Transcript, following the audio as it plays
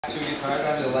Two guitars. I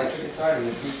have an electric guitar and an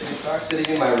acoustic guitar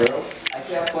sitting in my room. I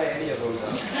can't play any of them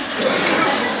though.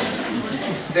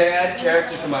 They add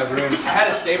character to my room. I had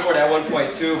a skateboard at one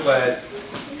point too, but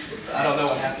I don't know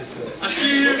what happened to it.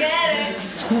 Get it!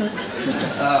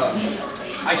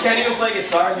 I can't even play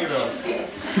Guitar Hero.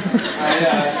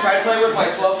 I tried playing with my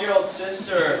 12-year-old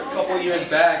sister a couple years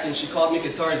back, and she called me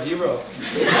Guitar Zero.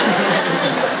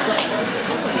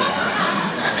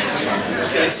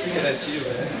 Okay, see, that's you,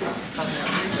 man.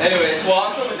 Anyways, well,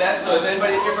 I'm from Modesto. Is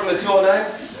anybody here from the 209?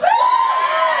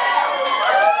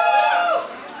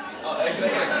 Oh, can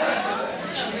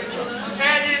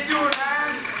I get a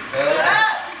clap for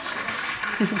that?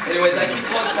 Anyways, I keep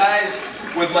close ties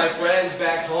with my friends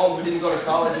back home who didn't go to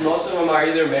college. Most of them are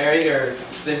either married or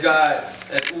they've got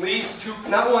at least two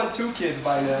kids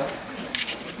by now.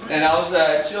 And I was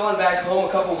chilling back home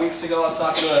a couple weeks ago. I was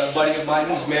talking to a buddy of mine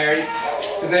who's married.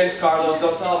 His name's Carlos.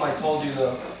 Don't tell him I told you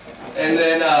though. And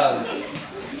then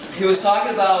he was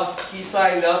talking about he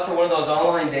signed up for one of those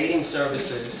online dating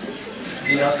services.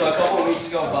 You know, so a couple weeks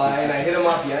go by, and I hit him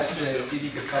up yesterday to see if he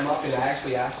could come up, and I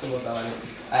actually asked him about it.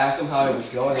 I asked him how it was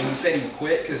going, and he said he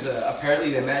quit because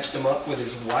apparently they matched him up with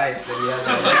his wife that he has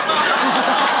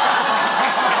right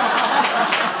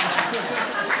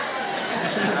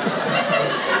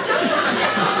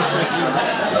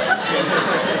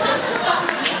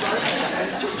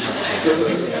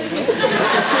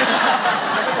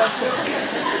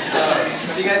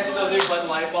you guys see those new Bud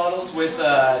Light bottles with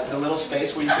the little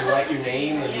space where you can write your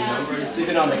name and your number? It's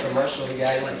even on the commercial. The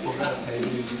guy like pulls out a pen and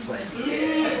he's just like,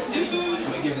 yeah, dude, I'm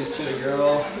gonna give this to a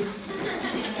girl.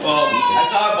 Well, I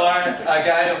saw a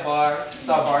guy at a bar. I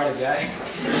saw a bar and a guy.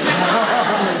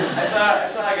 I saw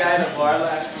a guy at a bar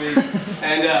last week,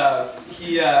 and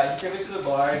he came into the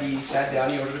bar and he sat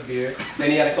down. He ordered a beer. Then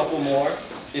he had a couple more,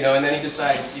 you know, and then he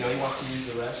decides, you know, he wants to use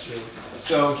the restroom.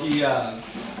 So he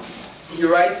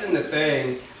writes in the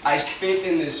thing, "I spit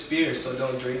in this beer, so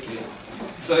don't drink it."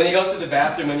 So then he goes to the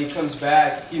bathroom, and he comes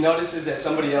back. He notices that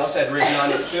somebody else had written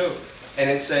on it too, and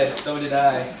it said, "So did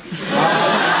I."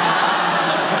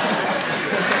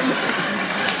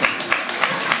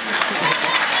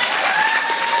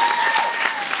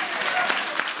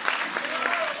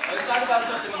 Let's talk about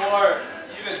something more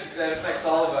that affects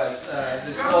all of us.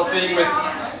 This whole thing with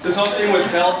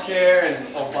healthcare and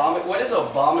Obama. What is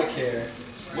Obamacare?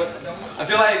 I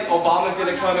feel like Obama's going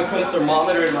to come and put a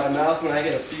thermometer in my mouth when I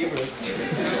get a fever.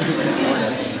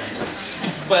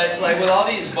 But like with all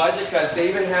these budget cuts, they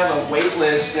even have a wait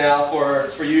list now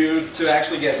for you to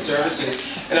actually get services.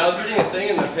 And I was reading a thing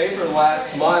in the paper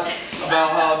last month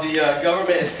about how the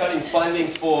government is cutting funding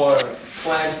for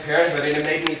Planned Parenthood, and it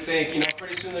made me think, you know,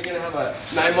 pretty soon they're going to have a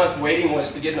 9-month waiting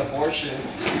list to get an abortion.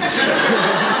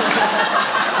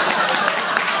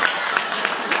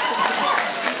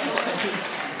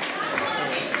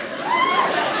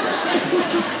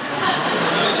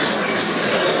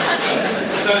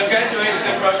 So as graduation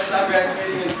approaches, I'm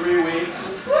graduating in 3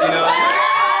 weeks, you know.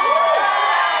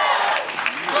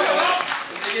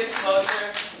 As it gets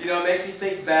closer, you know, it makes me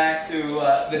think back to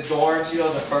the dorms, you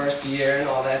know, the first year and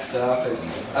all that stuff.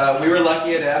 And, we were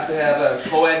lucky enough to have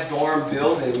co-ed dorm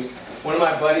buildings. One of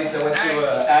my buddies that went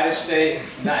to out-of-state,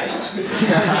 nice.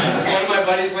 One of my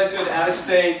buddies went to an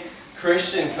out-of-state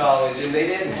Christian college, and they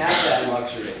didn't have that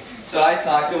luxury. So I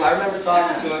talked to him. I remember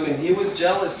talking to him, and he was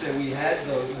jealous that we had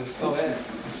this co-ed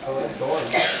dorm.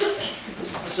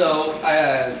 So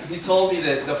he told me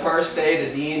that the first day,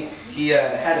 the dean, he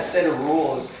had a set of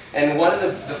rules, and one of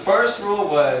the first rule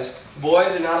was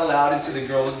boys are not allowed into the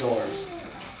girls' dorms,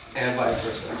 and vice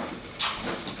versa.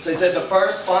 So he said the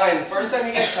first time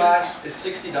you get caught, it's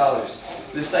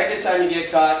 $60. The second time you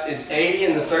get caught, it's $80,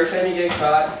 and the third time you get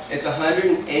caught, it's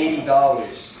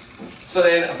 $180. So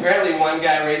then apparently one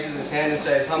guy raises his hand and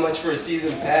says, "How much for a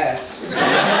season pass?"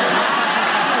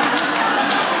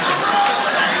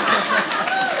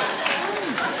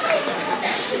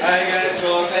 Alright guys,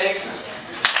 well thanks.